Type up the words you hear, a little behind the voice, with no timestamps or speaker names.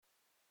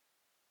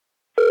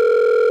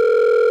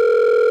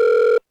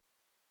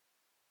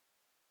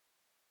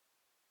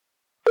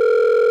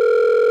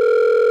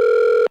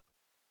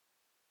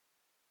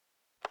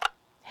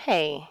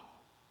Hey,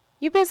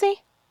 you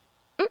busy?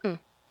 Mm-mm.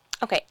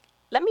 Okay,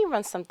 let me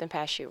run something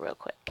past you real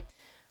quick.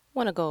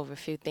 Want to go over a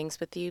few things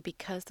with you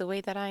because the way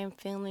that I am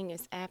feeling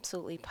is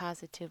absolutely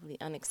positively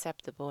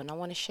unacceptable and I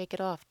want to shake it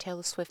off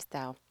Taylor Swift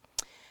style.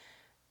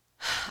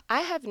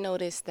 I have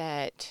noticed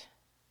that,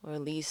 or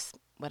at least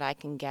what I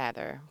can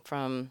gather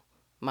from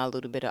my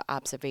little bit of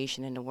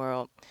observation in the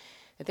world,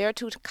 that there are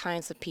two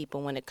kinds of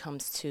people when it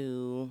comes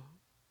to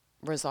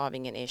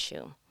resolving an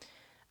issue.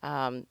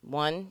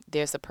 One,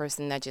 there's a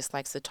person that just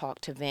likes to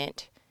talk to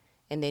vent.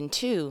 And then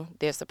two,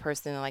 there's a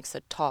person that likes to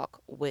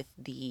talk with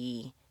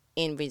the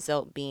end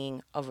result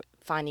being of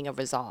finding a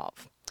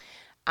resolve.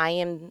 I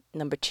am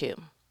number two.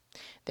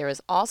 There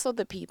is also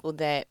the people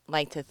that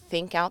like to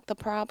think out the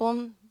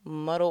problem,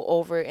 muddle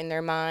over it in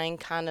their mind,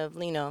 kind of,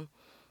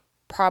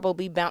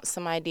 probably bounce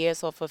some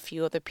ideas off a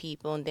few other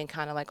people and then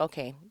kind of like,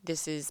 okay,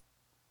 this is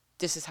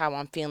how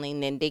I'm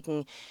feeling. And they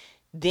can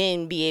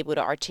then be able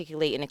to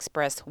articulate and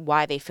express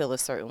why they feel a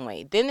certain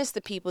way. Then it's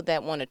the people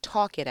that want to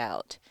talk it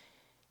out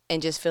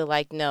and just feel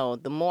like, no,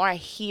 the more I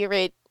hear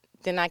it,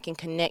 then I can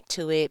connect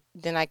to it,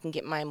 then I can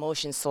get my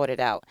emotions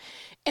sorted out,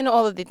 and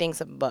all of the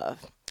things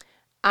above.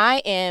 I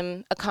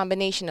am a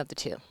combination of the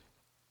two.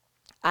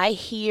 I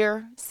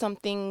hear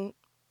something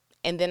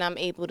and then I'm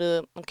able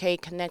to, okay,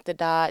 connect the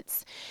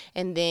dots,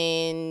 and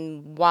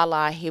then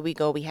voila, here we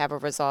go, we have a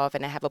resolve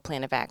and I have a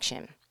plan of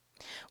action.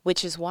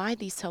 Which is why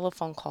these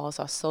telephone calls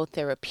are so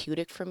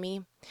therapeutic for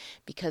me,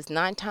 because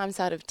 9 times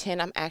out of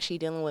 10, I'm actually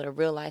dealing with a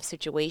real life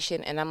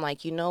situation. And I'm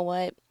like, you know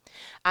what?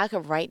 I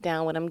could write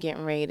down what I'm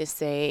getting ready to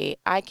say.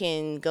 I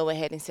can go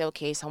ahead and say,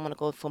 okay, so I want to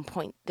go from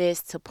point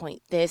this to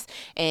point this.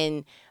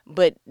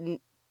 But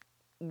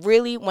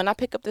really, when I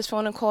pick up this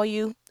phone and call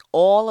you,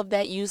 all of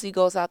that usually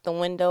goes out the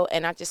window.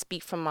 And I just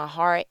speak from my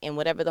heart. And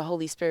whatever the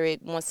Holy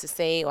Spirit wants to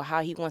say or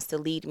how he wants to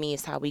lead me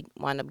is how we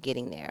wind up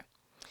getting there.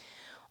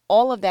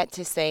 All of that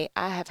to say,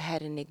 I have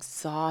had an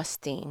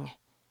exhausting,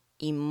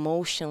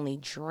 emotionally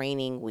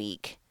draining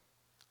week.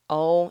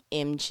 OM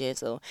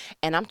Jizzle.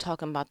 And I'm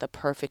talking about the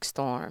perfect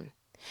storm.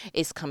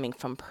 It's coming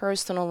from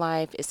personal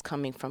life, it's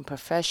coming from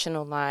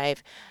professional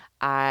life.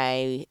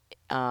 I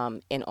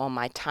and on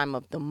my time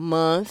of the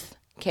month.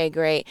 Okay,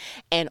 great.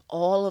 And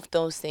all of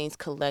those things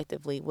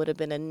collectively would have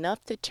been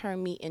enough to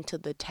turn me into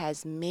the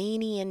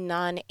Tasmanian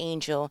non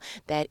angel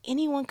that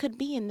anyone could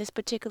be in this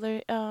particular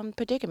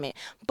predicament.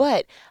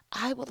 But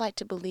I would like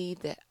to believe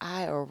that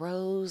I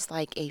arose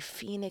like a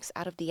phoenix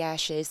out of the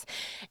ashes,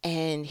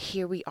 and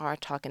here we are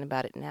talking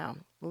about it now.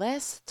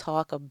 Let's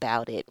talk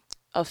about it.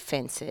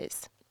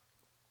 Offenses.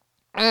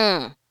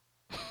 Mm.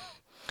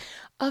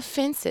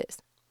 Offenses.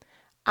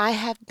 I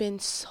have been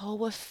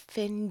so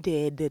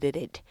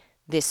offended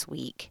this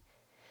week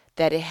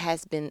that it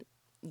has been,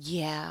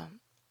 yeah,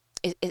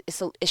 it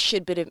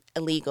should be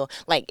illegal.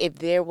 Like if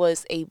there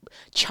was a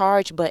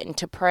charge button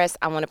to press,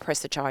 I want to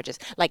press the charges.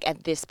 Like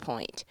at this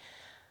point,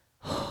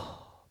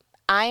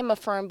 I am a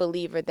firm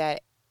believer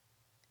that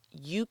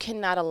you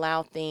cannot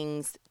allow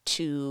things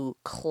to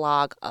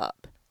clog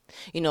up.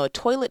 A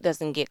toilet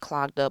doesn't get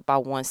clogged up by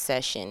one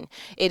session.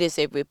 It is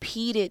a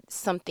repeated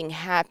something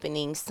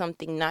happening,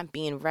 something not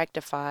being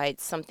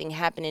rectified, something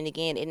happening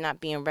again, it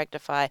not being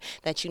rectified,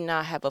 that you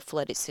now have a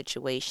flooded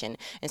situation.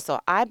 And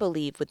so I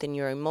believe within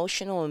your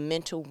emotional and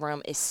mental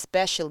realm,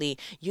 especially,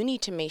 you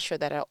need to make sure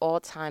that at all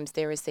times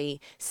there is a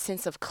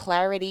sense of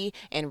clarity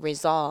and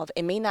resolve.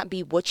 It may not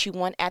be what you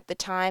want at the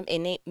time,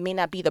 and it may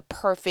not be the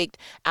perfect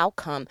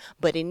outcome,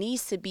 but it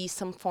needs to be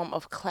some form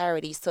of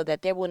clarity so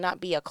that there will not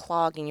be a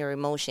clog in your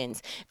emotions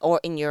or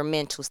in your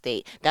mental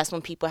state. That's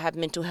when people have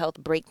mental health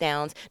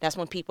breakdowns. That's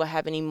when people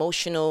have an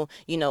emotional,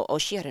 oh,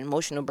 she had an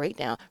emotional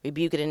breakdown.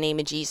 Rebuke it in the name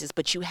of Jesus.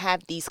 But you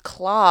have these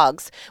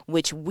clogs,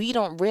 which we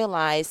don't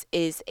realize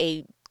is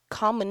a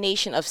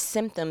combination of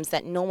symptoms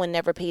that no one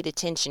ever paid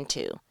attention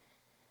to.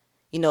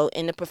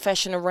 In the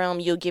professional realm,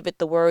 you'll give it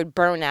the word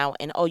burnout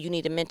and, oh, you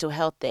need a mental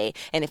health day.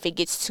 And if it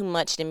gets too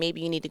much, then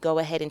maybe you need to go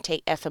ahead and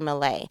take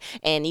FMLA.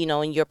 And,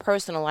 in your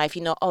personal life,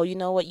 oh, you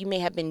know what? You may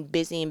have been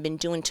busy and been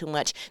doing too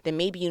much. Then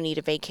maybe you need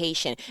a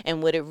vacation.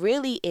 And what it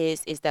really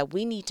is that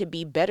we need to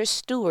be better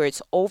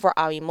stewards over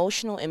our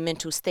emotional and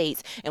mental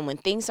states. And when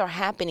things are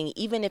happening,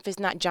 even if it's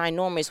not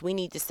ginormous, we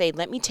need to say,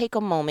 let me take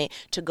a moment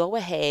to go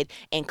ahead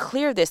and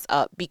clear this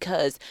up,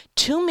 because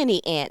too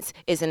many ants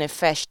is an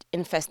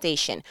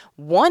infestation.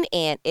 One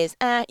ant is,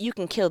 you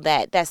can kill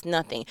that. That's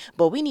nothing.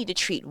 But we need to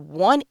treat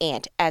one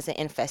ant as an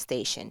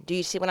infestation. Do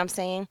you see what I'm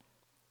saying?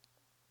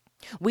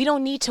 We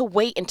don't need to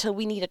wait until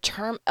we need a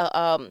term.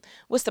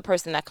 What's the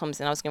person that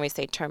comes in? I was going to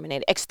say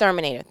terminator,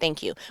 exterminator.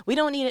 Thank you. We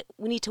don't need it.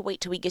 We need to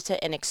wait till we get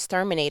to an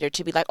exterminator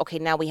to be like, okay,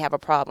 now we have a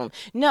problem.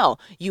 No,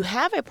 you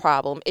have a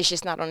problem. It's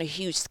just not on a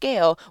huge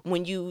scale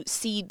when you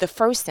see the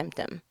first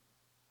symptom.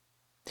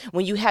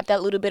 When you have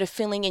that little bit of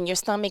feeling in your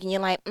stomach and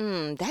you're like,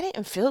 that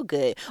didn't feel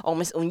good. Or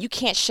when you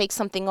can't shake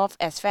something off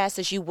as fast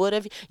as you would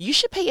have, you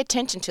should pay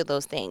attention to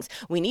those things.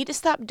 We need to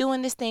stop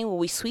doing this thing where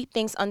we sweep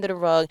things under the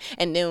rug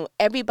and then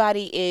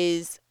everybody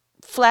is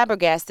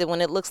flabbergasted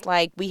when it looks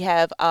like we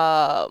have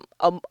a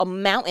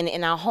mountain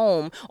in our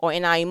home or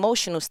in our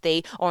emotional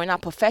state or in our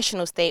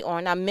professional state or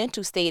in our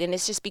mental state, and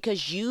it's just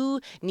because you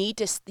need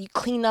to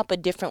clean up a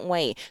different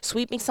way.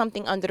 Sweeping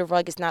something under the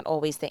rug is not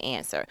always the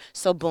answer.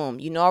 So boom,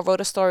 I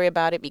wrote a story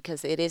about it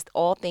because it is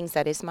all things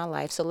that is my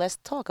life. So let's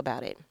talk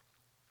about it.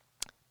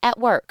 At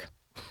work,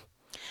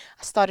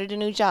 I started a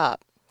new job.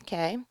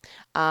 Okay,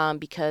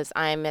 because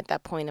I'm at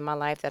that point in my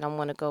life that I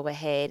want to go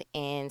ahead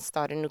and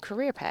start a new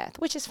career path,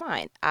 which is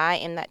fine. I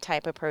am that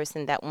type of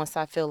person that once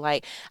I feel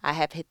like I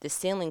have hit the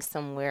ceiling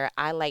somewhere,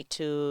 I like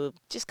to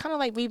just kind of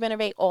like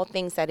regenerate all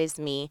things that is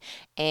me,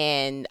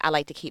 and I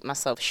like to keep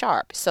myself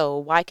sharp. So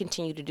why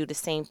continue to do the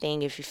same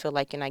thing if you feel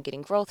like you're not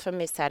getting growth from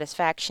it,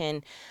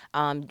 satisfaction?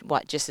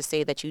 What, just to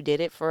say that you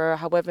did it for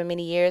however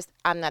many years?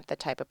 I'm not that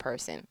type of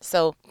person.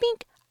 So,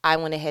 bink. I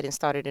went ahead and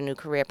started a new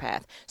career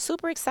path.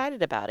 Super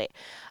excited about it.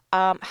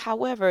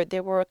 However,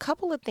 there were a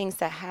couple of things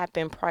that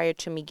happened prior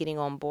to me getting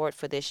on board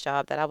for this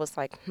job that I was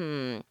like,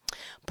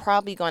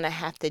 probably going to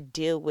have to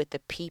deal with the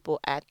people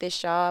at this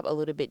job a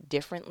little bit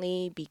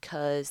differently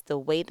because the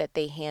way that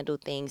they handle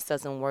things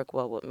doesn't work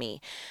well with me.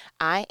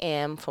 I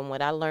am, from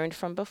what I learned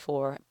from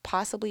before,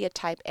 possibly a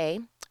type A.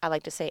 I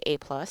like to say A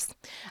plus.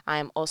 I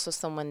am also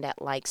someone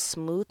that likes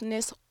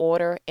smoothness,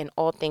 order, and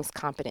all things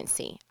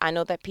competency. I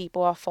know that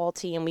people are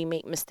faulty and we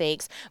make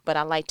mistakes, but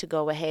I like to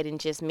go ahead and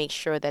just make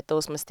sure that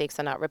those mistakes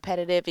are not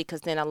repetitive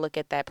because then I look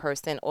at that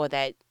person or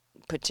that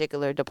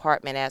particular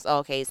department as,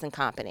 okay, it's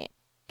incompetent.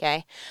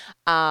 Okay.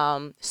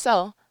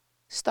 So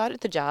started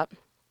the job.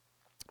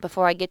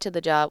 Before I get to the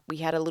job, we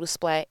had a little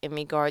splat in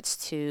regards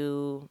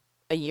to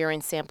a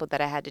urine sample that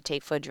I had to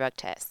take for a drug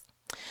test.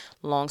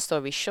 Long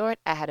story short,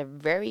 I had a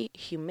very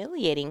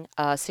humiliating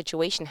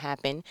situation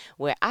happen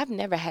where I've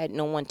never had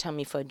no one tell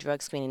me for a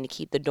drug screening to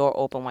keep the door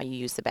open while you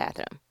use the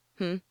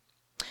bathroom.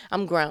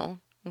 I'm grown.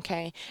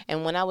 Okay.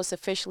 And when I was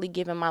officially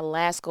given my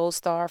last gold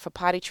star for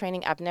potty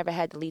training, I've never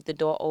had to leave the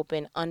door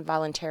open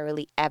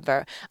involuntarily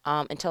ever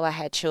until I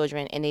had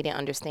children and they didn't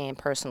understand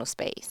personal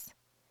space.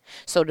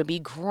 So to be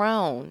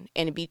grown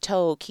and to be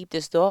told keep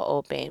this door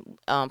open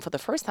for the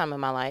first time in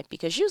my life,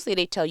 because usually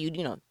they tell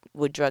you,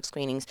 with drug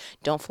screenings,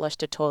 don't flush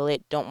the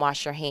toilet, don't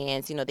wash your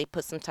hands. They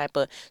put some type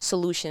of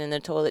solution in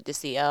the toilet to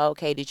see, oh,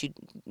 okay, did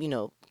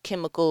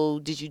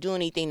did you do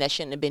anything that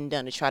shouldn't have been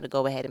done to try to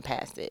go ahead and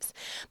pass this?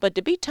 But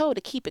to be told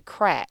to keep it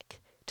cracked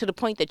to the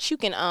point that you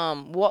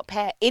can walk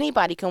past,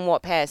 anybody can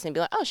walk past and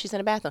be like, oh, she's in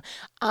the bathroom,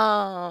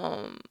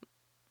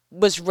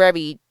 was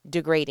very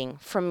degrading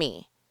for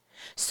me.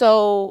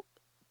 So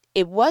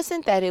it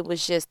wasn't that it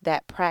was just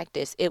that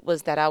practice. It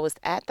was that I was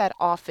at that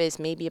office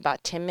maybe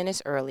about 10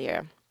 minutes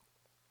earlier.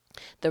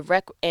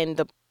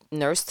 The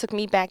nurse took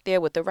me back there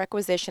with the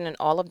requisition and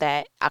all of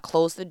that. I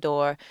closed the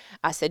door.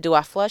 I said, do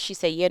I flush? She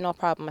said, yeah, no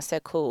problem. I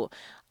said, cool.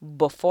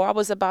 Before I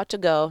was about to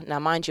go, now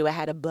mind you, I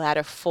had a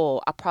bladder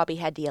full. I probably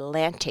had the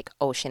Atlantic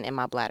Ocean in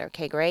my bladder.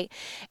 Okay, great.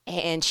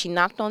 And she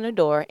knocked on the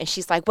door and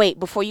she's like, wait,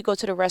 before you go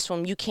to the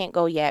restroom, you can't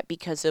go yet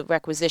because the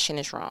requisition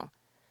is wrong.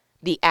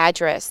 The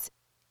address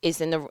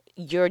is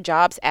your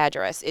job's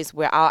address is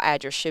where our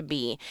address should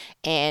be,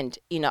 and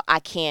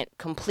I can't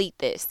complete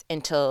this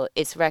until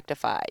it's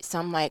rectified. So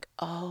I'm like,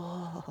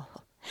 oh,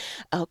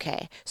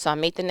 okay. So I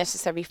made the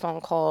necessary phone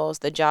calls.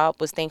 The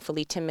job was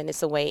thankfully 10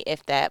 minutes away,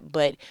 if that,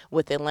 but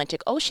with the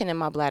Atlantic Ocean in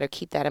my bladder,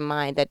 keep that in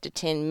mind that the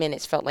 10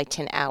 minutes felt like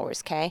 10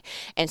 hours. Okay.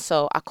 And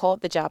so I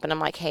called the job and I'm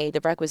like, hey, the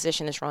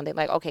requisition is wrong. They're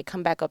like, okay,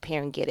 come back up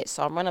here and get it.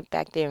 So I run up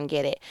back there and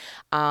get it.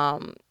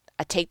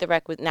 I take the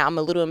requisite. Now I'm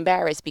a little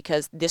embarrassed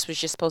because this was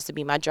just supposed to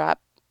be my job,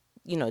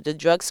 the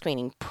drug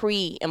screening,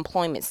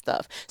 pre-employment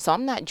stuff. So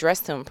I'm not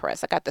dressed to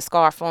impress. I got the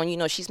scarf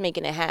on, she's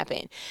making it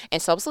happen.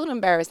 And so I was a little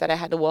embarrassed that I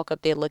had to walk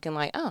up there looking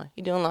like, oh,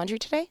 you doing laundry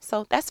today?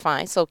 So that's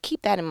fine. So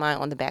keep that in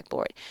mind on the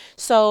backboard.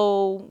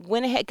 So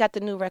when I had got the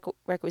new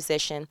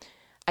requisition,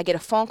 I get a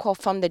phone call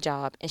from the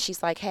job and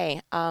she's like,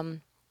 hey,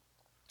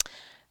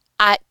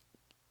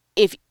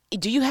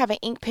 do you have an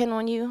ink pen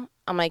on you?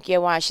 I'm like, yeah,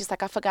 why? She's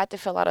like, I forgot to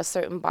fill out a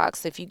certain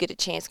box. If you get a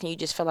chance, can you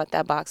just fill out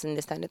that box and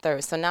this, that, and the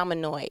third? So now I'm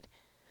annoyed.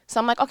 So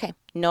I'm like, okay,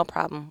 no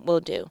problem. We'll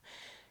do.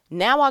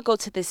 Now I go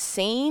to the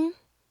same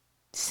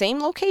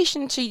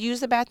location to use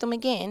the bathroom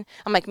again.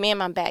 I'm like,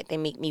 ma'am, I'm back. They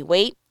make me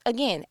wait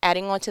again,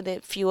 adding on to the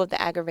fuel of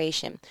the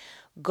aggravation.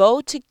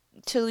 Go to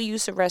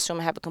use the restroom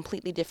and have a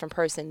completely different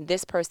person.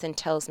 This person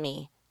tells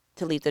me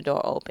to leave the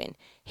door open.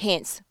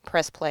 Hence,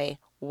 press play.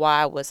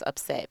 Why I was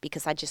upset,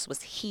 because I just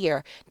was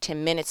here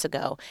 10 minutes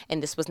ago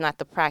and this was not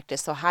the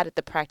practice. So how did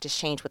the practice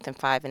change within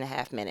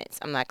 5.5 minutes?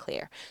 I'm not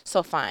clear.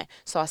 So fine.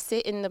 So I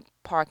sit in the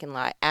parking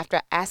lot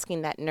after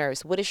asking that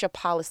nurse, what is your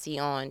policy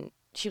on,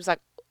 she was like,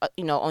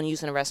 on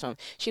using the restroom.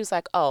 She was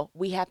like, oh,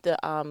 we have to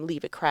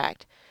leave it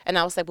cracked. And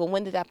I was like, well,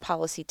 when did that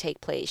policy take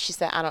place? She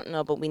said, I don't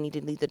know, but we need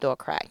to leave the door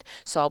cracked.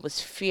 So I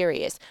was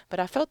furious. But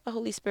I felt the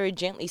Holy Spirit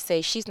gently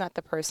say, she's not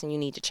the person you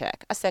need to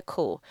check. I said,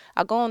 cool.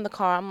 I go in the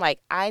car. I'm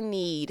like, I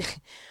need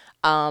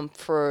some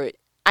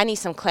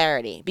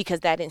clarity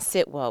because that didn't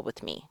sit well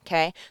with me.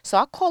 Okay. So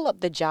I call up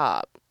the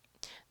job,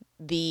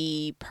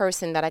 the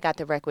person that I got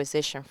the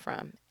requisition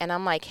from. And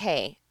I'm like,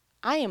 hey,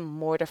 I am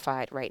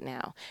mortified right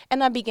now.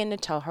 And I begin to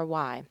tell her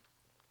why.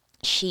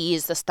 She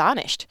is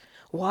astonished.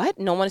 What?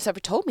 No one has ever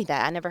told me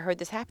that. I never heard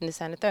this happen,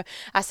 this and the third.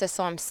 I said,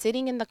 so I'm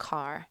sitting in the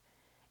car,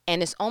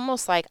 and it's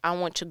almost like I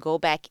want to go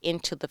back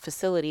into the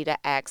facility to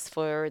ask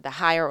for the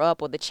higher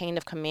up or the chain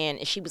of command.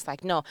 And she was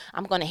like, no,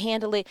 I'm going to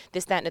handle it,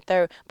 this, that, and the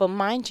third. But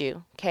mind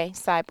you, okay,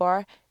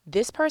 sidebar,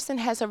 this person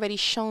has already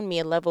shown me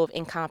a level of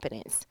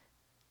incompetence.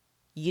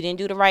 You didn't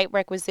do the right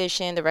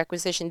requisition,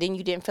 then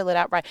you didn't fill it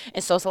out right.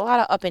 And so it's a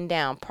lot of up and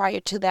down. Prior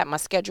to that, my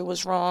schedule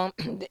was wrong.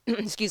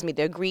 Excuse me,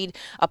 the agreed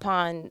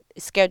upon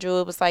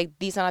schedule. It was like,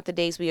 these are not the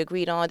days we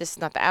agreed on. This is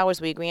not the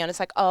hours we agree on. It's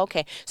like, oh,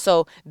 okay.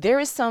 So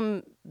there is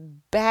some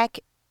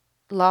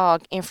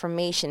backlog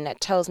information that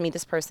tells me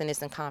this person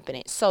is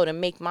incompetent. So to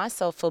make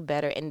myself feel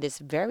better in this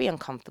very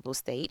uncomfortable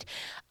state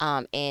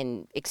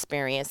and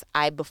experience,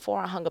 before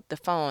I hung up the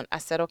phone, I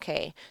said,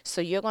 okay, so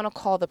you're going to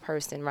call the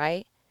person,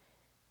 right?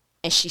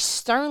 And she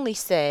sternly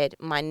said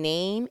my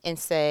name and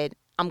said,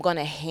 I'm going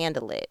to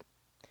handle it.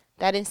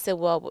 That didn't sit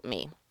well with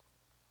me.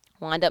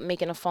 Wound up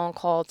making a phone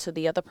call to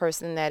the other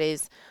person that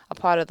is a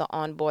part of the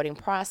onboarding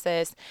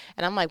process.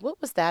 And I'm like, what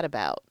was that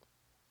about?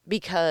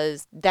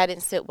 Because that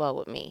didn't sit well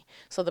with me.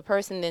 So the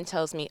person then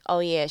tells me, oh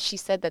yeah, she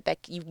said that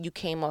you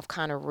came off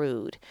kind of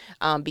rude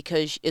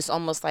because it's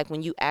almost like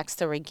when you asked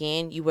her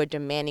again, you were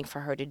demanding for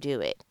her to do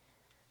it.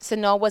 So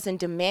no, I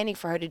wasn't demanding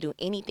for her to do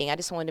anything. I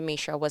just wanted to make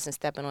sure I wasn't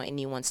stepping on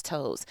anyone's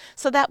toes.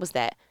 So that was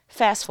that.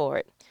 Fast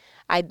forward.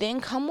 I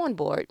then come on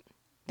board.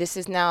 This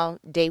is now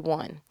day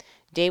one.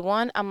 Day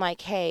one, I'm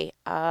like, hey,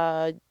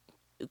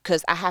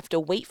 because I have to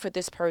wait for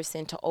this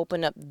person to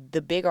open up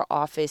the bigger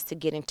office to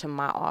get into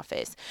my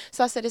office.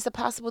 So I said, is it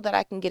possible that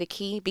I can get a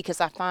key? Because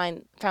I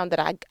found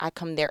that I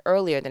come there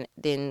earlier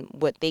than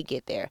what they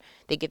get there.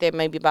 They get there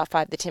maybe about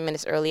 5 to 10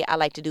 minutes earlier. I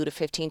like to do the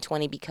 15,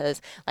 20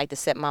 because I like to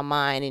set my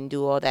mind and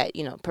do all that,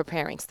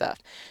 preparing stuff.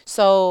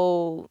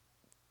 So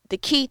the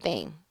key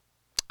thing,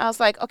 I was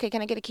like, okay,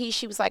 can I get a key?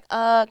 She was like,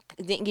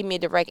 didn't give me a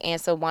direct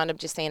answer. Wound up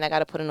just saying I got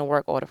to put in a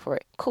work order for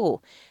it.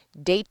 Cool.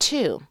 Day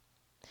two.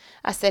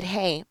 I said,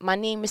 hey, my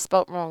name is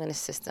spelled wrong in the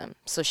system.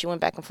 So she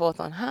went back and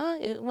forth on,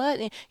 what?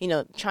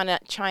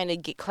 Trying to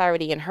get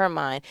clarity in her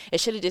mind.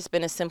 It should have just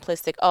been a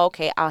simplistic, oh,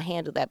 okay, I'll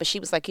handle that. But she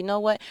was like, you know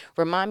what?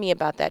 Remind me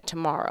about that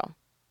tomorrow.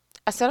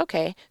 I said,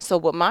 okay. So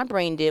what my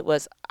brain did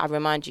was I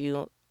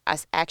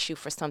asked you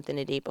for something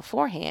the day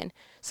beforehand.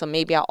 So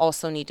maybe I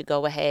also need to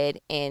go ahead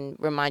and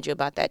remind you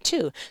about that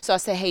too. So I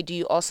said, hey, do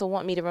you also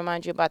want me to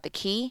remind you about the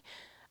key?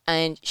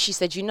 And she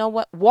said, you know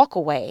what? Walk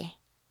away.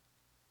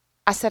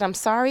 I said, I'm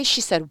sorry. She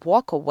said,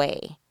 walk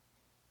away.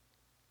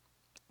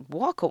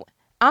 Walk away.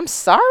 I'm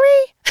sorry?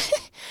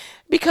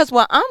 Because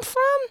where I'm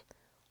from,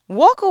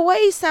 walk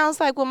away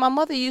sounds like what my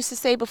mother used to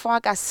say before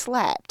I got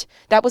slapped.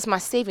 That was my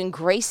saving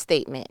grace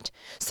statement.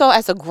 So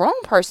as a grown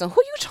person,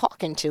 who you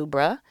talking to,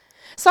 bruh?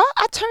 So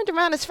I turned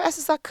around as fast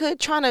as I could,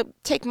 trying to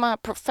take my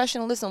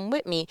professionalism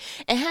with me,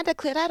 and had to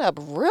clear that up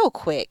real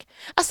quick.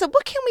 I said,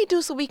 what can we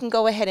do so we can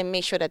go ahead and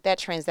make sure that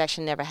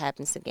transaction never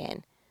happens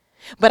again?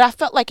 But I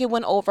felt like it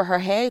went over her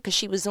head because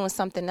she was doing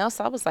something else.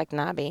 So I was like,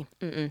 nah, babe.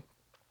 Went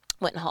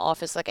in her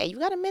office like, hey, you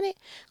got a minute?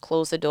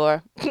 Closed the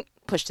door,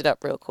 pushed it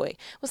up real quick.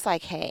 Was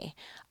like, hey,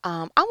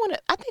 I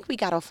think we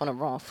got off on the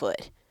wrong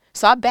foot.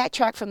 So I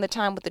backtracked from the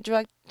time with the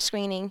drug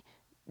screening,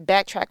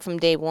 backtracked from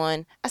day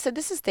one. I said,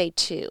 this is day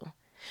two.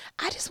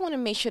 I just want to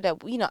make sure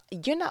that,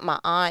 you're not my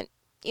aunt,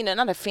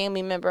 not a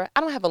family member.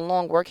 I don't have a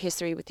long work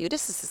history with you.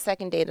 This is the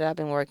second day that I've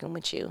been working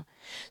with you.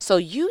 So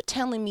you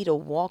telling me to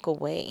walk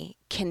away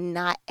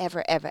cannot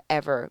ever, ever,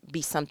 ever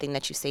be something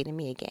that you say to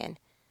me again.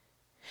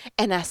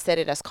 And I said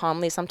it as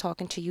calmly as I'm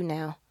talking to you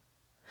now.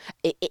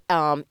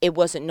 It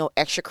wasn't no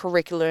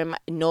extracurricular,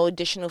 no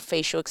additional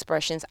facial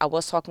expressions. I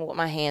was talking with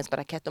my hands, but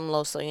I kept them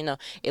low. So,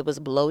 it was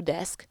below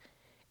desk.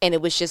 And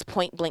it was just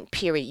point blank,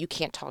 period. You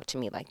can't talk to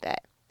me like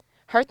that.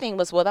 Her thing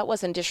was, well, that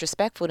wasn't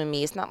disrespectful to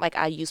me. It's not like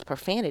I use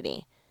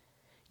profanity.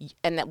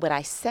 And that what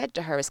I said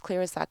to her as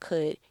clear as I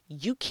could,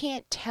 you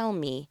can't tell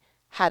me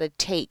how to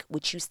take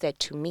what you said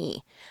to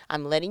me.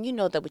 I'm letting you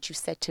know that what you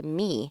said to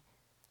me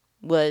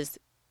was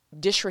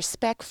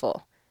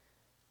disrespectful.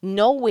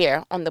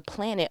 Nowhere on the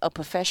planet of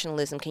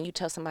professionalism can you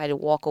tell somebody to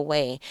walk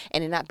away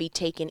and it not be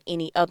taken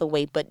any other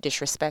way but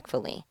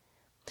disrespectfully.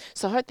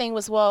 So her thing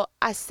was, well,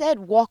 I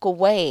said walk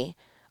away,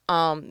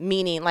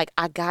 meaning like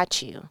I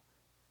got you.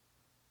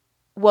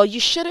 Well, you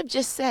should have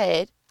just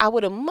said, I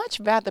would have much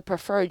rather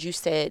preferred you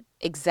said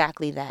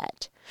exactly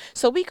that.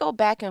 So we go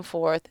back and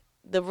forth.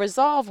 The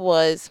resolve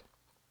was,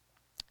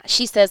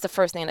 she says the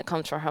first thing that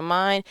comes from her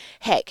mind.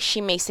 Heck,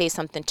 she may say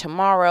something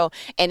tomorrow.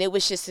 And it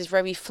was just this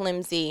very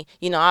flimsy,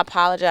 I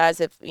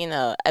apologize if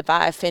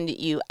I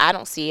offended you. I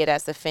don't see it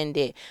as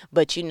offended.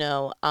 But,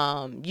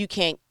 you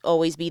can't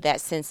always be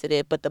that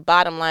sensitive. But the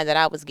bottom line that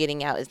I was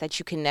getting out is that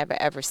you can never,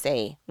 ever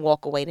say,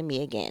 walk away to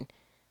me again.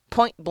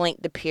 Point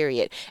blank, the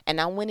period.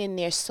 And I went in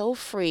there so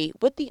free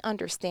with the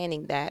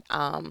understanding that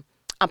I'm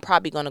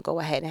probably going to go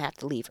ahead and have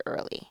to leave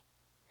early.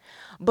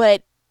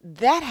 But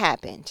that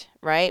happened,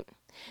 right?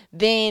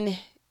 Then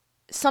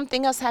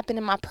something else happened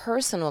in my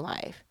personal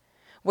life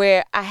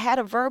where I had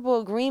a verbal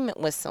agreement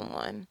with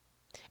someone,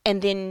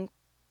 and then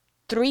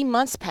 3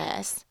 months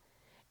passed,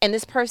 and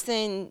this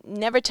person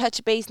never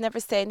touched base, never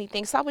said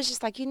anything. So I was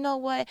just like, you know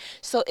what?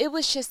 So it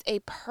was just a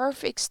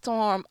perfect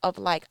storm of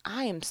like,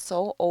 I am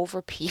so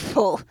over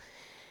people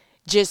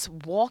just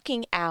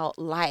walking out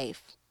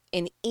life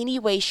in any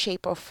way,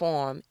 shape, or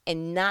form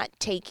and not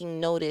taking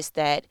notice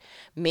that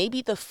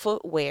maybe the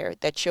footwear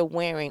that you're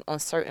wearing on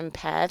certain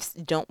paths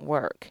don't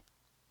work.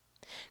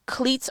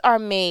 Cleats are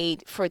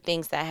made for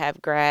things that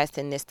have grass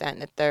and this, that,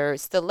 and the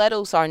third.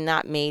 Stilettos are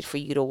not made for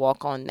you to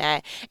walk on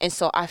that. And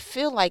so I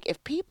feel like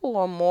if people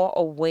are more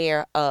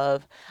aware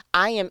of,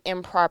 I am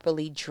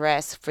improperly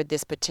dressed for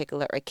this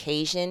particular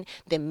occasion,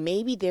 then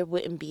maybe there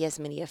wouldn't be as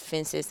many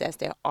offenses as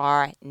there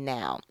are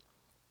now.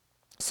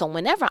 So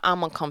whenever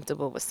I'm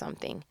uncomfortable with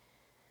something,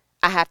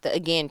 I have to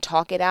again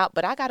talk it out,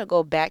 but I got to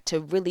go back to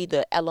really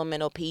the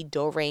elemental P,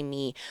 do, re,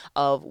 mi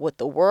of what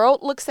the world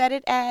looks at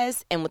it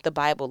as and what the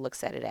Bible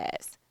looks at it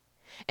as.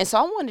 And so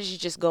I wanted to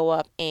just go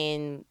up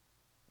in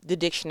the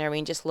dictionary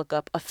and just look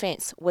up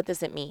offense. What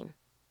does it mean?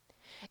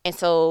 And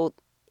so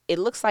it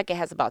looks like it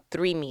has about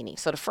 3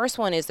 meanings. So the first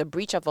one is a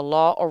breach of a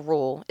law or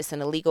rule. It's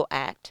an illegal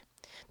act.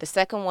 The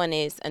second one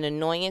is an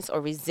annoyance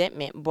or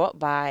resentment brought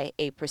by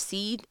a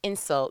perceived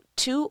insult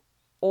to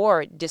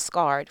or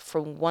discard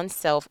from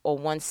oneself or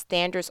one's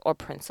standards or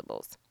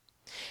principles.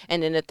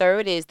 And then the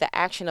third is the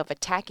action of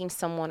attacking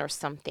someone or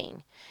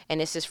something.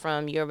 And this is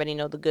from, you already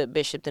know, the Good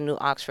Bishop, the New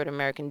Oxford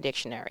American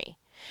Dictionary.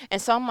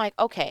 And so I'm like,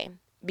 okay,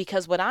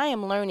 because what I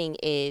am learning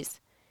is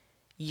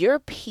your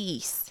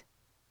peace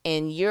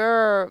and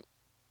your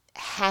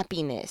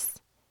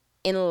happiness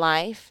in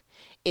life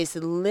is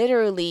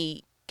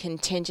literally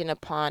contingent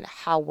upon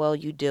how well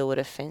you deal with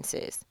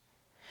offenses.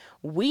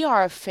 We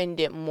are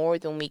offended more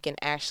than we can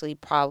actually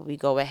probably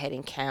go ahead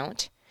and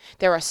count.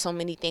 There are so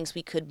many things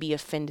we could be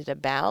offended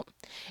about,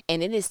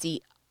 and it is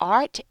the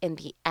art and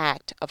the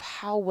act of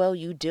how well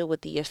you deal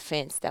with the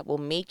offense that will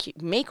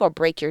make or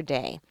break your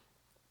day.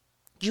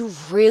 You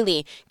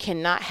really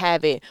cannot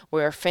have it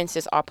where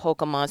offenses are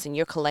Pokemons and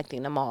you're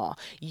collecting them all.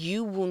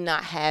 You will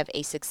not have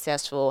a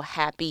successful,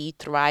 happy,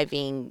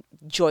 thriving,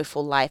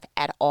 joyful life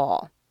at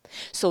all.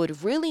 So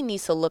it really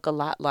needs to look a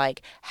lot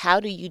like, how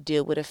do you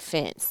deal with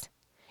offense?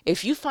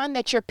 If you find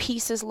that your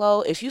peace is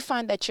low, if you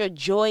find that your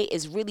joy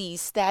is really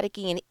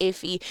staticky and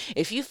iffy,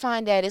 if you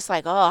find that it's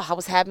like, oh, I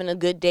was having a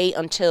good day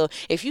until,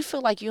 if you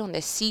feel like you're on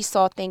the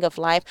seesaw thing of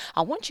life,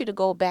 I want you to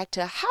go back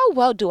to how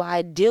well do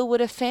I deal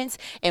with offense?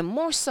 And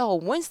more so,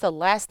 when's the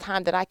last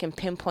time that I can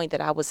pinpoint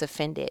that I was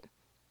offended?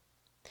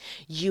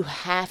 You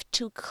have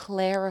to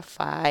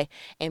clarify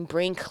and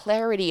bring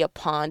clarity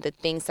upon the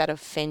things that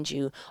offend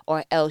you,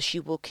 or else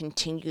you will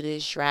continue to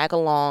drag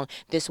along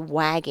this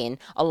wagon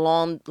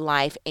along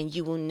life and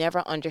you will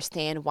never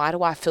understand, why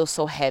do I feel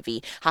so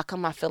heavy? How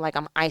come I feel like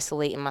I'm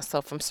isolating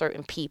myself from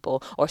certain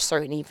people or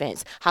certain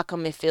events? How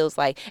come it feels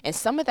like, and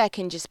some of that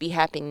can just be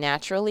happening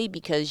naturally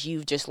because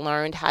you've just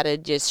learned how to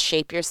just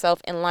shape yourself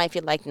in life.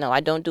 You're like, no,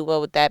 I don't do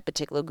well with that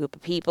particular group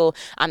of people.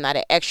 I'm not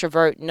an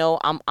extrovert. No,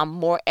 I'm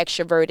more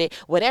extroverted.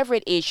 Whatever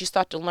it is, you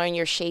start to learn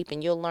your shape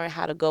and you'll learn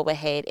how to go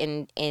ahead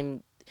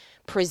and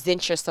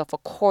present yourself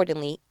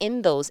accordingly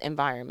in those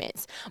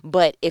environments.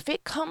 But if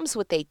it comes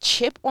with a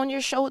chip on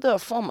your shoulder, a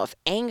form of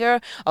anger,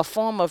 a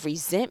form of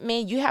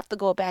resentment, you have to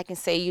go back and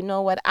say, you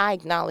know what? I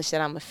acknowledge that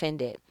I'm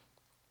offended.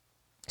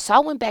 So I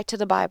went back to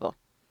the Bible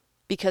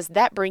because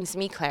that brings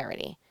me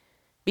clarity.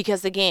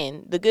 Because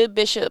again, the good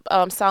Bishop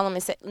Solomon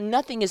said,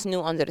 nothing is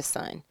new under the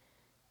sun.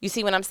 You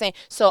see what I'm saying?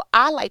 So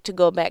I like to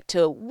go back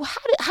to,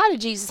 how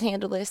did Jesus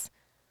handle this?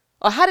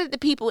 Or how did the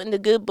people in the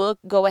good book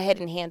go ahead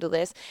and handle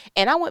this?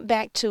 And I went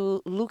back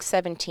to Luke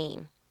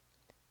 17,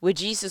 where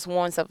Jesus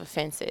warns of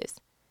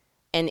offenses.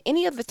 And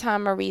any other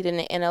time I read in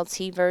the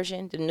NLT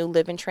version, the New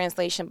Living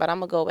Translation, but I'm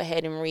going to go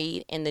ahead and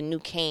read in the New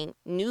King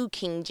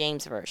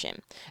James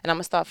Version. And I'm going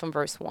to start from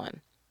verse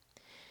 1.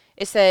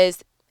 It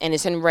says, and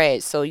it's in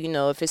red, so you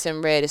know if it's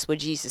in red, it's what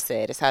Jesus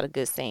said. It's how the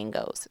good saying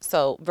goes.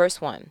 So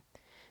verse 1.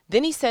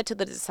 Then he said to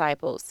the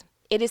disciples,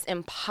 it is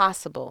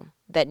impossible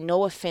that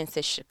no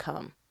offenses should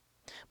come.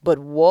 But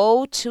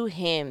woe to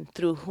him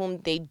through whom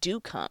they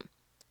do come.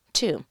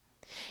 2.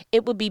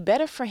 It would be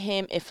better for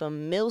him if a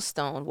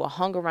millstone were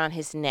hung around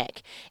his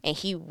neck and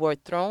he were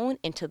thrown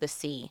into the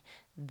sea,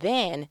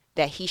 than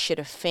that he should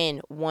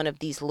offend one of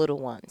these little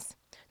ones.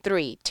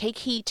 3. Take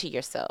heed to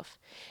yourself.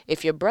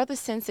 If your brother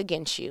sins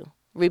against you,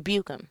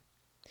 rebuke him.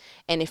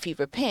 And if he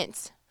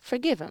repents,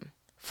 forgive him.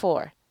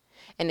 4.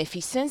 And if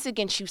he sins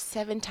against you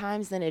 7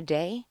 times in a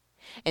day,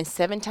 and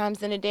 7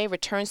 times in a day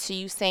returns to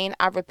you saying,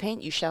 I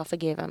repent, you shall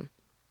forgive him.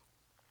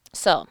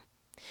 So,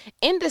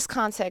 in this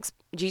context,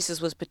 Jesus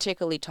was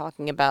particularly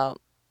talking about,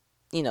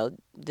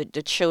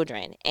 the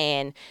children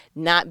and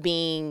not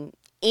being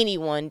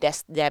anyone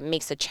that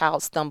makes a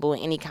child stumble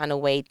in any kind of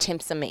way,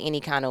 tempts them in any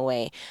kind of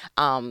way.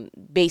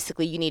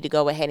 Basically, you need to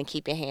go ahead and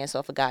keep your hands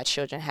off of God's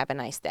children. Have a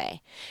nice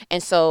day.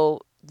 And so,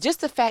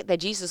 just the fact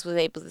that Jesus was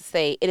able to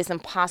say it is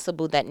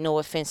impossible that no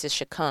offenses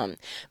should come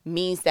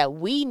means that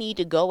we need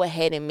to go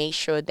ahead and make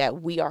sure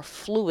that we are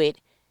fluid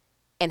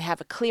and have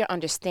a clear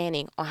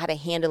understanding on how to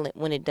handle it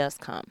when it does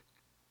come.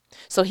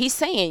 So he's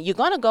saying you're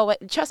going to go,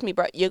 trust me,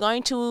 bro, you're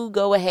going to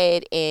go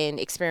ahead and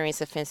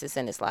experience offenses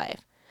in this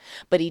life.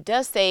 But he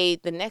does say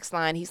the next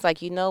line, he's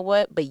like, you know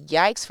what? But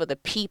yikes for the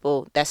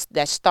people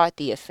that start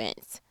the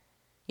offense.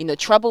 You know,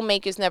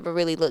 troublemakers never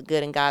really look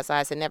good in God's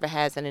eyes. It never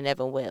has and it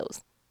never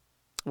wills.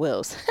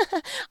 Wills.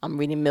 I'm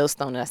reading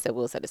Millstone and I said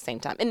wills at the same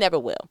time. It never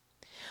will.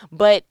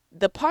 But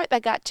the part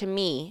that got to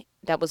me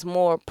that was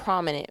more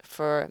prominent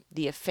for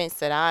the offense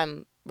that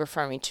I'm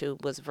referring to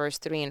was verse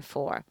 3 and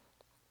 4.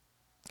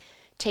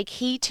 Take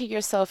heed to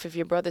yourself. If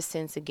your brother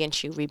sins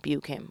against you,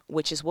 rebuke him,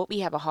 which is what we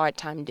have a hard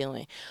time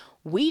doing.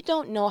 We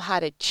don't know how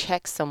to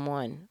check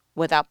someone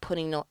without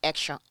putting no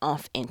extra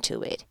oomph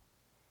into it.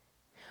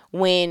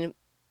 When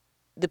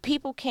the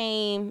people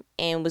came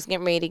and was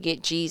getting ready to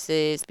get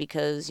Jesus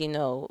because, you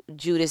know,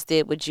 Judas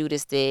did what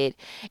Judas did.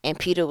 And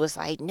Peter was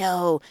like,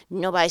 no,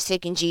 nobody's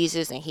taking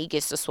Jesus. And he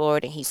gets the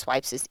sword and he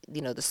swipes his,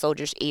 you know, the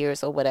soldier's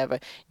ears or whatever.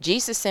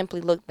 Jesus simply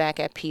looked back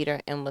at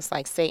Peter and was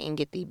like, Satan,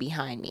 get thee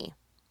behind me.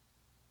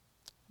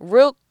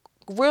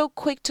 Real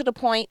quick to the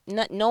point,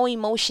 no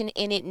emotion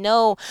in it.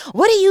 No,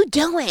 what are you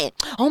doing?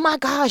 Oh my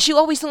gosh, you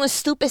always doing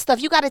stupid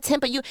stuff. You got a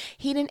temper.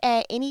 He didn't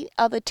add any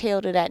other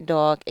tail to that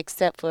dog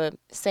except for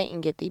Satan,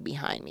 get thee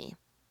behind me.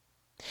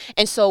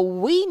 And so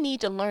we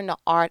need to learn the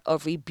art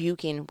of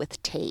rebuking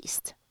with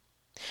taste.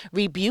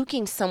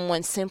 Rebuking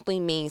someone simply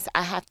means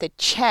I have to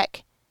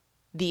check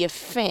the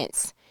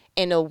offense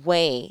in a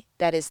way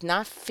that is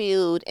not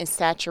filled and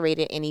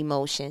saturated in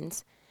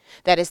emotions,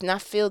 that is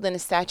not filled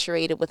and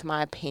saturated with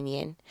my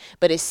opinion,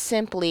 but is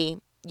simply,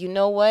 you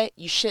know what?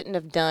 You shouldn't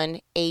have done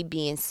A,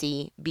 B, and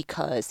C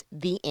because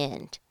the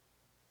end.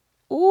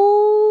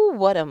 Ooh,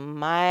 what a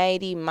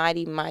mighty,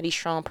 mighty, mighty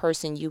strong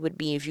person you would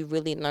be if you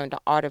really learned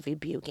the art of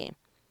rebuking.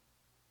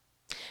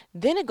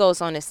 Then it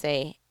goes on to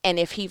say, and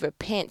if he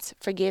repents,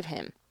 forgive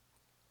him.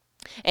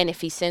 And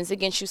if he sins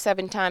against you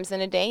 7 times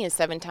in a day and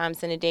 7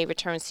 times in a day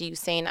returns to you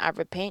saying, I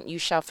repent, you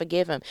shall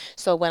forgive him.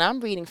 So when I'm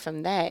reading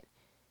from that,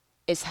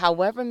 is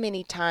however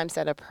many times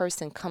that a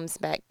person comes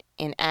back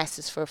and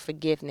asks for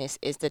forgiveness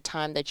is the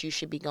time that you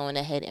should be going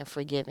ahead and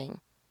forgiving.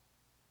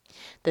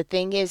 The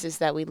thing is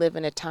that we live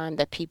in a time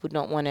that people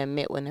don't want to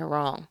admit when they're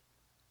wrong.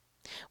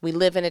 We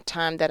live in a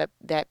time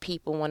that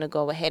people want to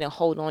go ahead and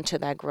hold on to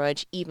that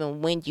grudge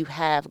even when you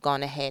have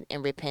gone ahead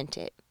and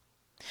repented.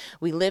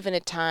 We live in a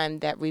time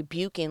that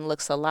rebuking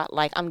looks a lot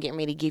like I'm getting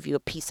ready to give you a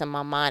piece of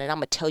my mind and I'm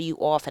going to tell you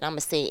off and I'm going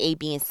to say A,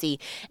 B, and C.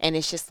 And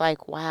it's just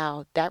like,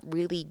 wow, that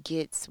really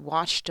gets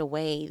washed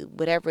away,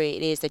 whatever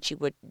it is that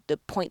the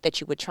point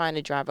that you were trying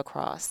to drive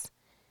across.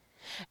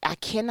 I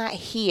cannot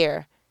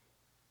hear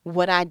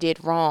what I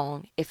did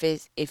wrong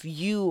if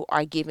you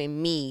are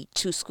giving me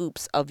 2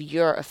 scoops of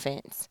your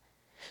offense.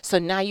 So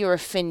now you're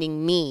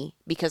offending me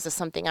because of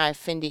something I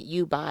offended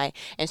you by.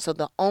 And so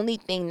the only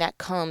thing that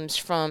comes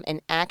from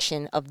an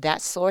action of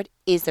that sort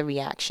is a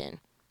reaction.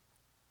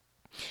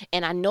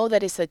 And I know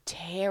that it's a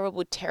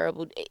terrible,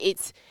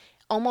 it's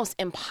almost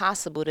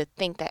impossible to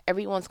think that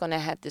everyone's going to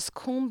have this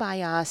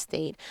kumbaya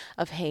state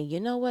of, hey,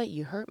 you know what?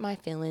 You hurt my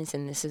feelings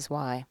and this is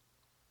why.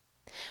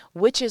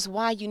 Which is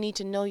why you need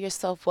to know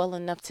yourself well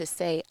enough to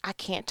say, I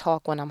can't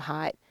talk when I'm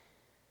hot.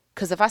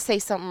 Because if I say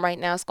something right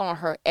now, it's going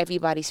to hurt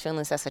everybody's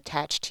feelings that's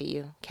attached to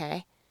you,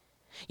 okay?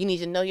 You need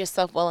to know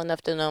yourself well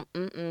enough to know,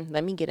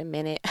 let me get a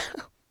minute.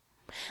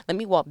 Let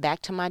me walk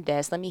back to my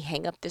desk. Let me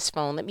hang up this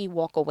phone. Let me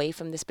walk away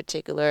from this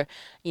particular,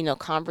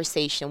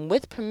 conversation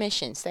with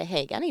permission. Say,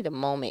 hey, I need a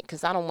moment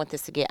because I don't want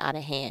this to get out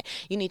of hand.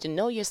 You need to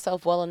know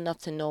yourself well enough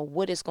to know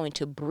what is going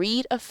to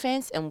breed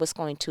offense and what's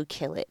going to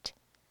kill it.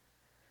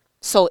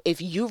 So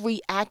if you're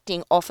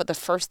reacting off of the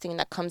first thing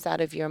that comes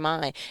out of your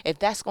mind, if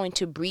that's going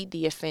to breed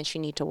the offense,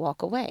 you need to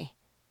walk away.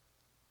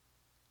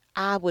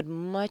 I would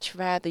much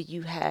rather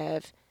you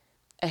have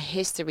a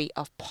history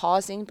of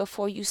pausing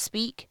before you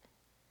speak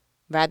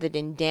rather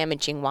than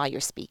damaging while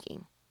you're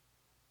speaking.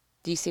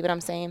 Do you see what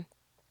I'm saying?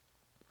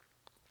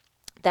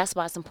 That's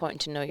why it's important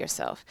to know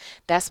yourself.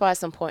 That's why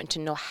it's important to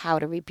know how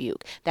to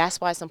rebuke.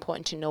 That's why it's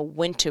important to know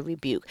when to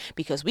rebuke,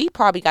 because we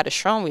probably got a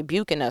strong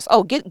rebuke in us.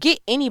 Oh, get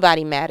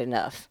anybody mad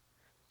enough.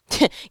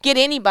 Get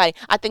anybody.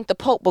 I think the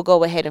Pope will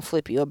go ahead and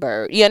flip you a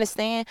bird. You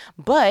understand?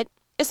 But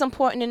it's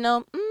important to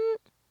know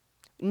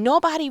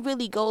nobody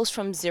really goes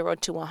from 0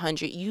 to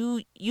 100.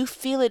 You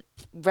feel it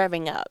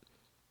revving up.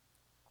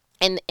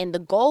 And the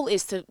goal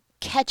is to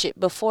catch it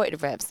before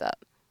it revs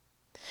up.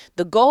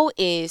 The goal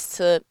is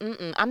to,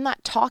 I'm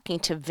not talking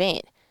to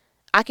vent.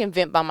 I can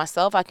vent by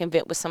myself. I can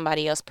vent with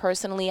somebody else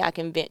personally. I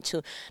can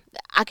venting.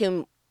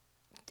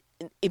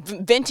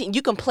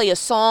 You can play a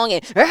song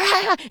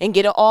and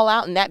get it all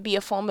out, and that be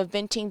a form of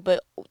venting.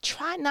 But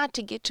try not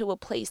to get to a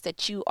place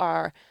that you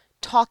are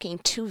talking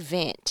to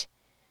vent.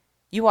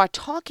 You are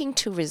talking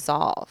to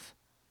resolve.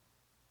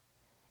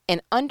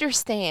 And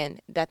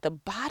understand that the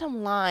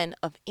bottom line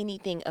of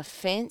anything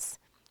offense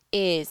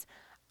is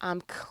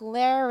I'm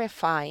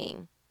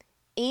clarifying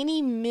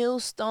any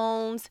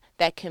millstones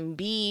that can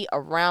be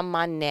around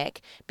my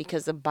neck,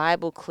 because the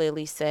Bible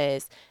clearly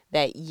says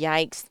that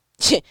yikes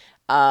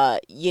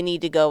you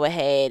need to go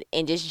ahead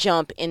and just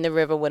jump in the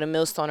river with a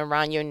millstone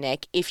around your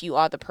neck if you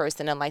are the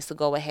person that likes to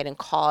go ahead and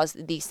cause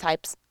these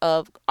types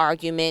of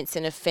arguments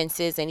and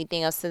offenses,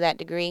 anything else to that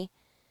degree.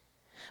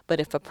 But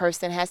if a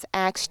person has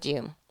asked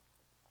you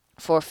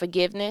for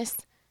forgiveness,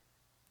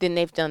 then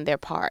they've done their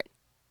part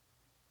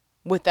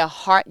with a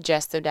heart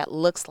gesture that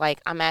looks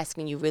like I'm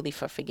asking you really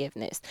for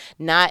forgiveness,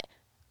 not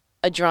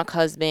a drunk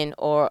husband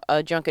or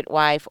a drunken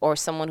wife or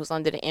someone who's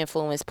under the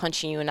influence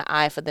punching you in the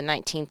eye for the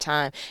 19th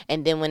time.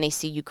 And then when they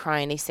see you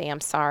crying, they say,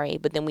 I'm sorry.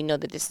 But then we know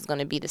that this is going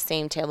to be the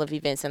same tale of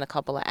events in a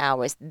couple of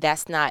hours.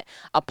 That's not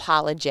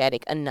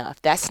apologetic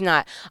enough. That's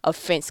not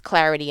offense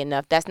clarity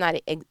enough. That's not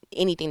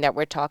anything that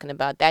we're talking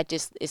about. That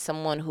just is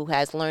someone who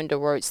has learned the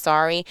word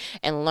sorry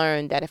and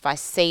learned that if I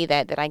say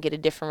that I get a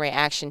different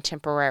reaction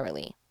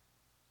temporarily.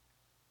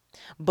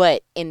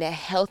 But in the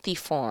healthy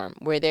form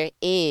where there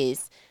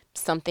is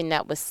something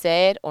that was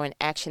said or an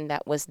action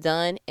that was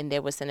done and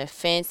there was an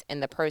offense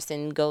and the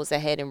person goes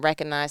ahead and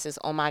recognizes,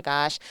 oh my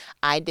gosh,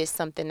 I did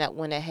something that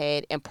went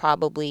ahead and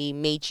probably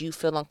made you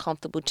feel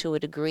uncomfortable to a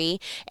degree,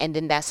 and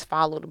then that's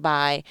followed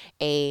by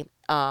a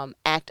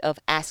act of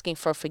asking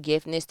for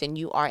forgiveness, then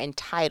you are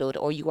entitled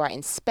or you are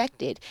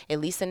inspected,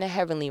 at least in the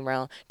heavenly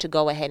realm, to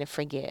go ahead and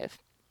forgive.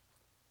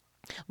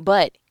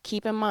 But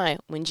keep in mind,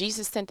 when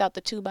Jesus sent out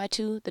the 2 by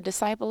 2, the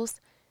disciples,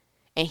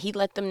 and he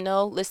let them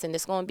know, listen,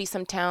 there's going to be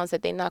some towns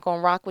that they're not going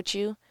to rock with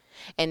you.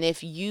 And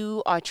if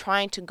you are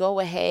trying to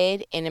go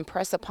ahead and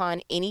impress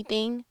upon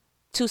anything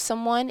to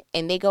someone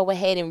and they go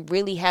ahead and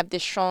really have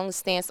this strong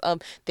stance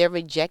of they're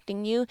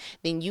rejecting you,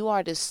 then you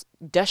are to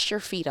dust your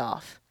feet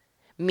off.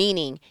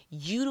 Meaning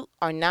you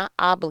are not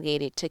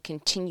obligated to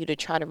continue to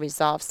try to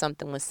resolve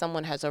something when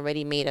someone has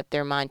already made up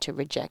their mind to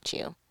reject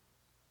you.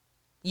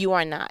 You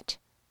are not.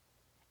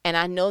 And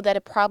I know that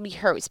it probably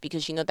hurts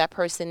because you know that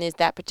person is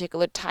that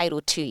particular title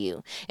to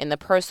you in the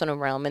personal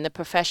realm, in the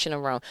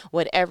professional realm,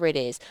 whatever it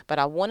is. But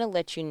I want to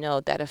let you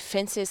know that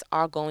offenses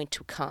are going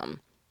to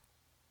come.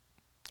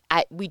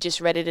 We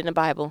just read it in the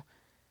Bible.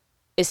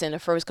 It's in the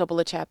first couple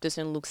of chapters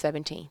in Luke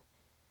 17.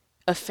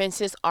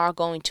 Offenses are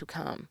going to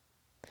come.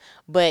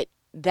 But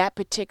that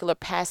particular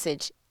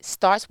passage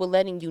starts with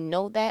letting you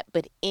know that,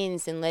 but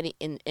ends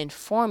in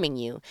informing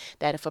you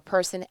that if a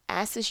person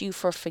asks you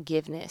for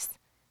forgiveness,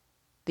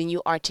 then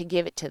you are to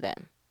give it to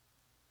them.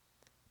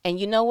 And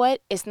you know what?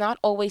 It's not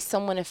always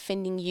someone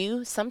offending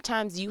you.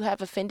 Sometimes you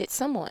have offended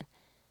someone.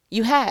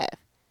 You have.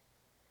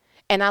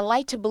 And I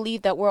like to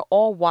believe that we're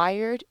all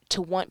wired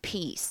to want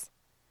peace.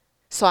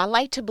 So I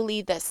like to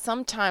believe that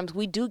sometimes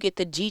we do get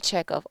the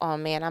G-check of, oh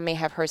man, I may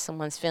have hurt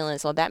someone's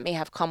feelings, or that may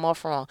have come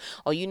off wrong,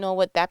 or you know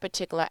what, that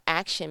particular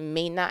action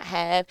may not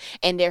have.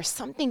 And there's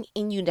something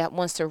in you that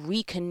wants to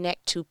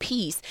reconnect to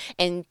peace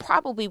and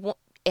probably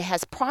it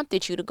has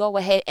prompted you to go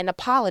ahead and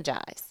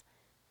apologize.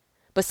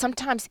 But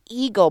sometimes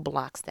ego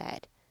blocks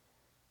that.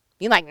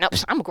 You're like, nope,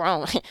 I'm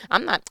grown.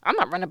 I'm not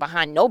running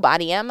behind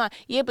nobody. I'm not.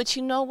 Yeah, but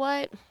you know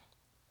what?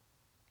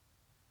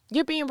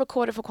 You're being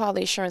recorded for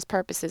quality assurance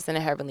purposes in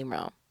the heavenly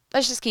realm.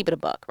 Let's just keep it a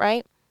buck,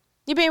 right?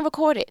 You're being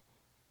recorded.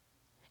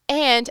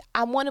 And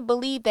I want to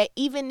believe that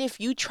even if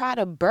you try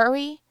to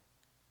bury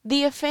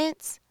the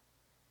offense,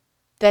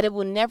 that it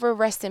will never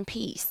rest in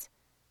peace.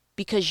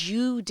 Because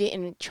you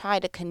didn't try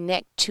to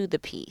connect to the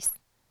peace.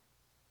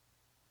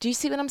 Do you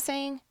see what I'm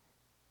saying?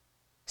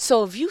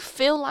 So if you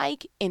feel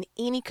like in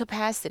any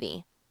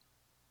capacity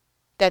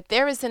that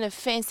there is an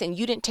offense and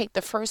you didn't take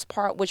the first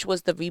part, which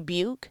was the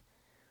rebuke,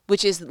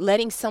 which is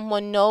letting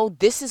someone know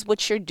this is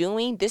what you're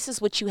doing, this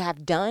is what you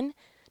have done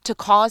to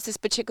cause this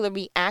particular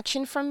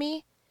reaction from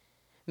me,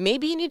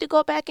 maybe you need to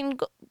go back and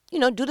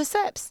do the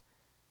steps.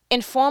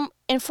 Inform,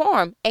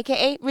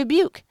 aka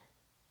rebuke.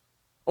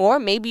 Or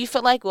maybe you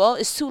feel like, well,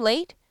 it's too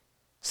late,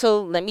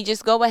 so let me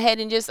just go ahead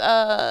and just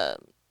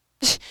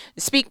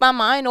speak my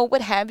mind or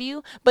what have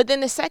you. But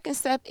then the second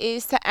step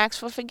is to ask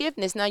for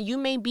forgiveness. Now, you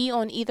may be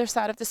on either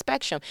side of the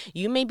spectrum.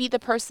 You may be the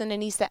person that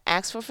needs to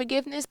ask for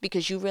forgiveness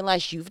because you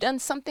realize you've done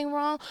something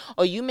wrong,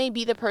 or you may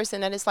be the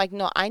person that is like,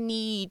 no, I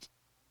need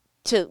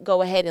to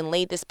go ahead and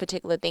lay this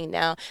particular thing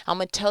down. I'm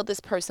going to tell this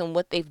person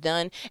what they've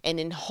done, and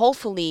then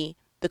hopefully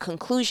the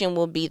conclusion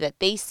will be that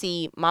they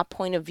see my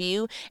point of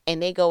view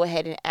and they go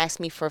ahead and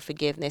ask me for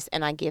forgiveness,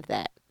 and I give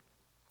that.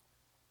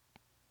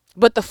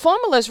 But the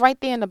formula is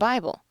right there in the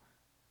Bible.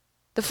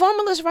 The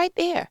formula is right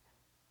there.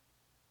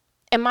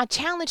 And my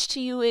challenge to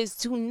you is,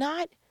 do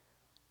not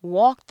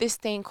walk this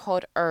thing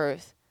called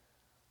earth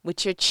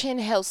with your chin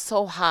held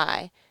so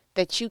high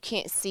that you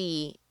can't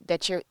see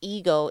that your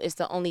ego is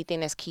the only thing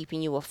that's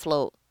keeping you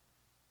afloat.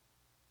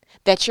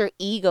 That your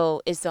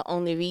ego is the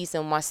only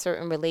reason why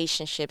certain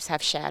relationships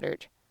have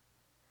shattered.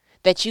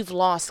 That you've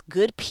lost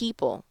good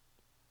people,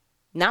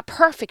 not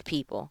perfect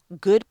people,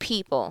 good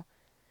people,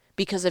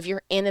 because of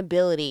your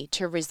inability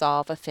to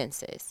resolve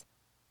offenses.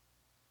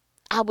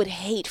 I would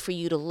hate for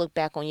you to look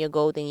back on your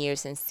golden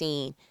years and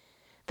see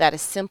that a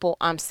simple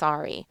 "I'm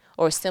sorry"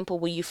 or a simple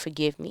 "will you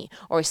forgive me"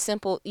 or a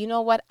simple "you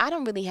know what, I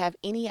don't really have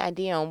any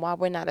idea on why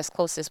we're not as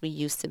close as we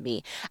used to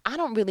be. I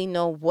don't really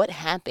know what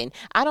happened.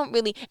 I don't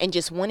really," and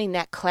just wanting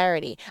that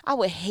clarity. I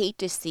would hate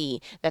to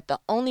see that the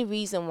only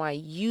reason why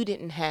you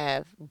didn't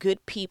have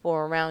good people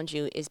around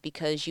you is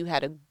because you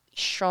had a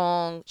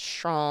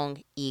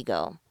strong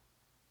ego.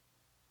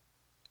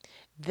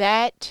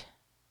 That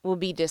will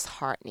be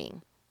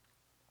disheartening.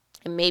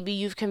 And maybe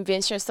you've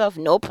convinced yourself,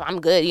 nope,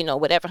 I'm good,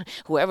 whatever,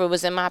 whoever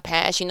was in my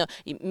past,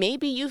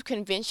 maybe you've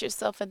convinced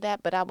yourself of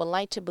that, but I would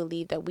like to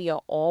believe that we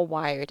are all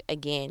wired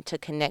again to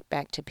connect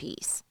back to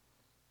peace,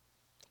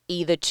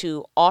 either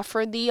to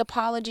offer the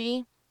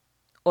apology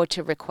or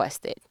to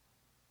request it.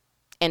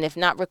 And if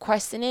not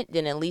requesting it,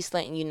 then at least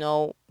letting you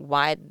know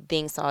why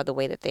things are the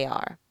way that they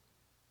are.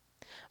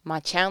 My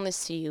challenge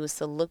to you is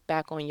to look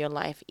back on your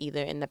life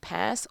either in the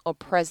past or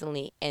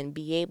presently and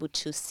be able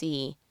to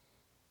see,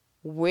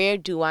 where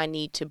do I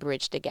need to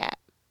bridge the gap?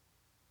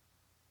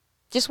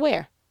 Just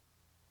where?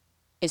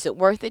 Is it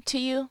worth it to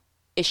you?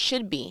 It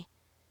should be,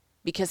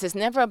 because it's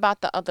never about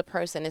the other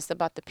person. It's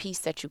about the peace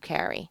that you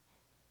carry.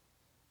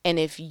 And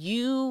if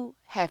you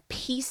have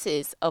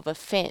pieces of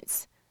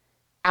offense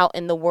out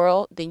in the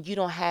world, then you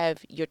don't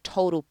have your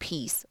total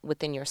peace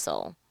within your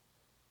soul.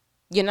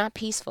 You're not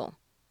peaceful.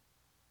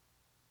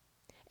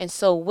 And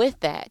so with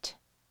that,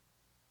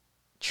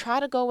 try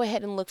to go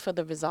ahead and look for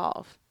the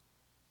resolve.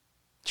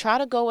 Try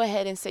to go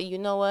ahead and say, you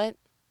know what?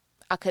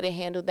 I could have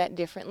handled that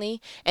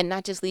differently, and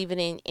not just leave it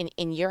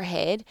in your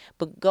head,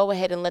 but go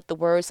ahead and let the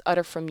words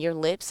utter from your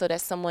lips so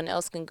that someone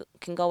else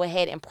can go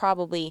ahead and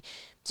probably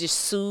just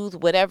soothe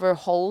whatever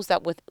holes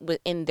that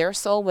within their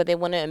soul, whether they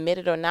want to admit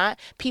it or not.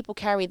 People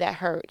carry that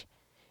hurt,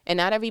 and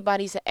not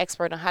everybody's an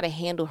expert on how to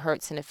handle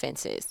hurts and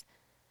offenses.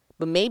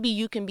 But maybe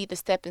you can be the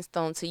stepping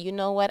stone. So you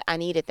know what? I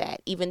needed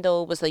that. Even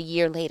though it was a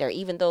year later,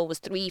 even though it was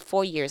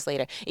 3-4 years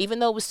later, even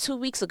though it was 2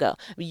 weeks ago,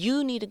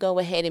 you need to go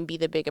ahead and be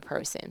the bigger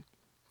person.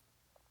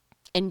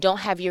 And don't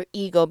have your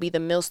ego be the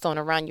millstone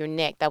around your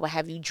neck that will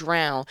have you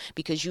drown,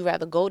 because you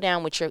rather go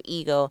down with your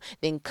ego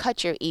than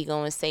cut your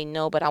ego and say,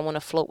 no, but I want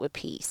to float with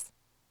peace.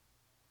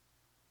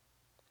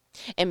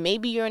 And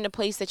maybe you're in a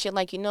place that you're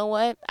like, you know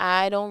what?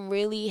 I don't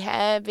really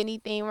have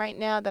anything right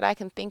now that I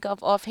can think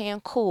of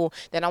offhand. Cool.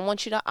 Then I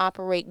want you to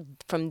operate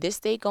from this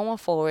day going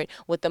forward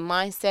with the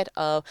mindset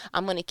of,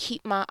 I'm going to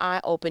keep my eye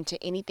open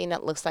to anything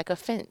that looks like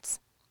offense.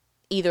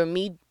 Either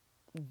me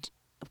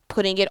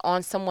putting it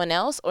on someone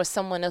else or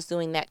someone else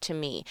doing that to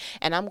me.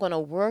 And I'm going to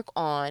work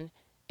on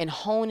and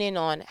hone in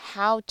on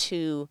how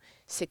to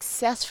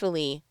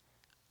successfully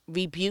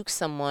rebuke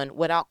someone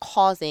without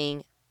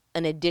causing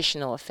an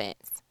additional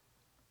offense.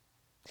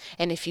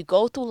 And if you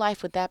go through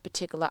life with that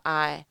particular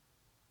eye,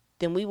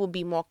 then we will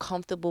be more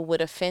comfortable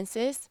with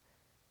offenses,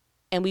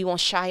 and we won't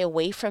shy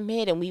away from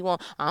it, and we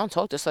won't, I don't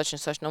talk to such and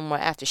such no more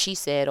after she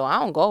said, or I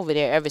don't go over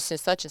there ever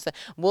since such and such.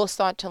 We'll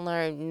start to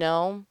learn,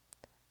 no,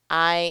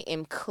 I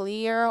am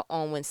clear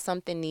on when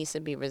something needs to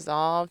be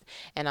resolved,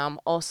 and I'm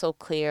also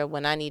clear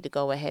when I need to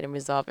go ahead and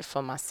resolve it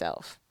for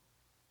myself.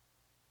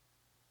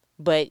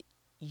 But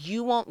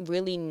you won't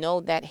really know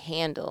that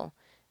handle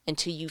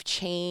until you've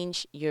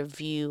changed your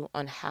view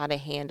on how to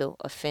handle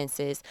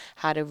offenses,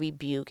 how to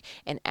rebuke,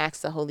 and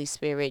ask the Holy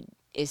Spirit,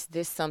 is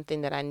this something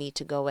that I need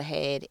to go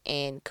ahead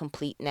and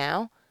complete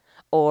now?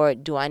 Or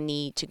do I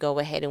need to go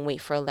ahead and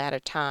wait for a later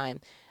time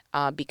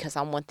because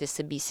I want this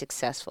to be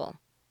successful?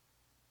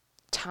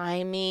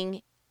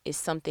 Timing is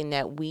something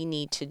that we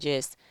need to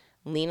just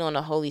lean on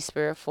the Holy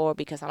Spirit for,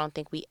 because I don't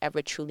think we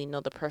ever truly know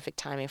the perfect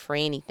timing for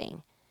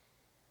anything.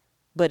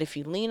 But if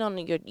you lean on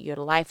your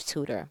life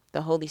tutor,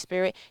 the Holy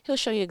Spirit, he'll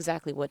show you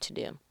exactly what to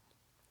do.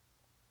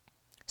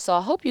 So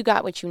I hope you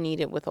got what you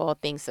needed with all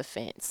things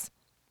offense.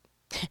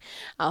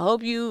 I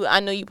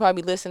know you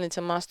probably listening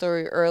to my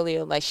story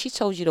earlier, like she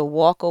told you to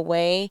walk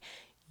away.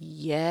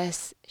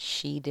 Yes,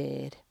 she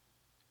did.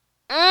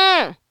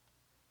 And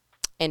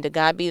to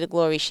God be the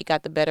glory, she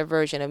got the better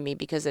version of me,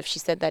 because if she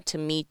said that to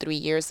me 3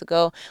 years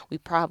ago, we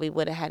probably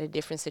would have had a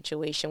different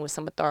situation where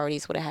some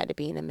authorities would have had to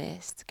be in the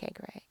midst. Okay,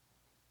 great.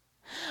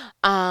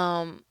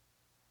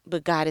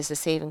 But God is a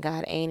saving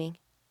God, ain't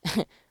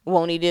he?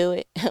 Won't he do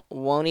it?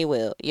 Won't he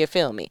will. You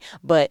feel me?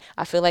 But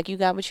I feel like you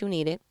got what you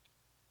needed.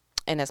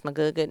 And as my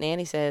good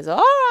Nanny says, all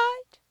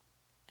right,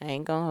 I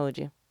ain't gonna hold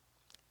you.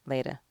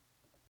 Later.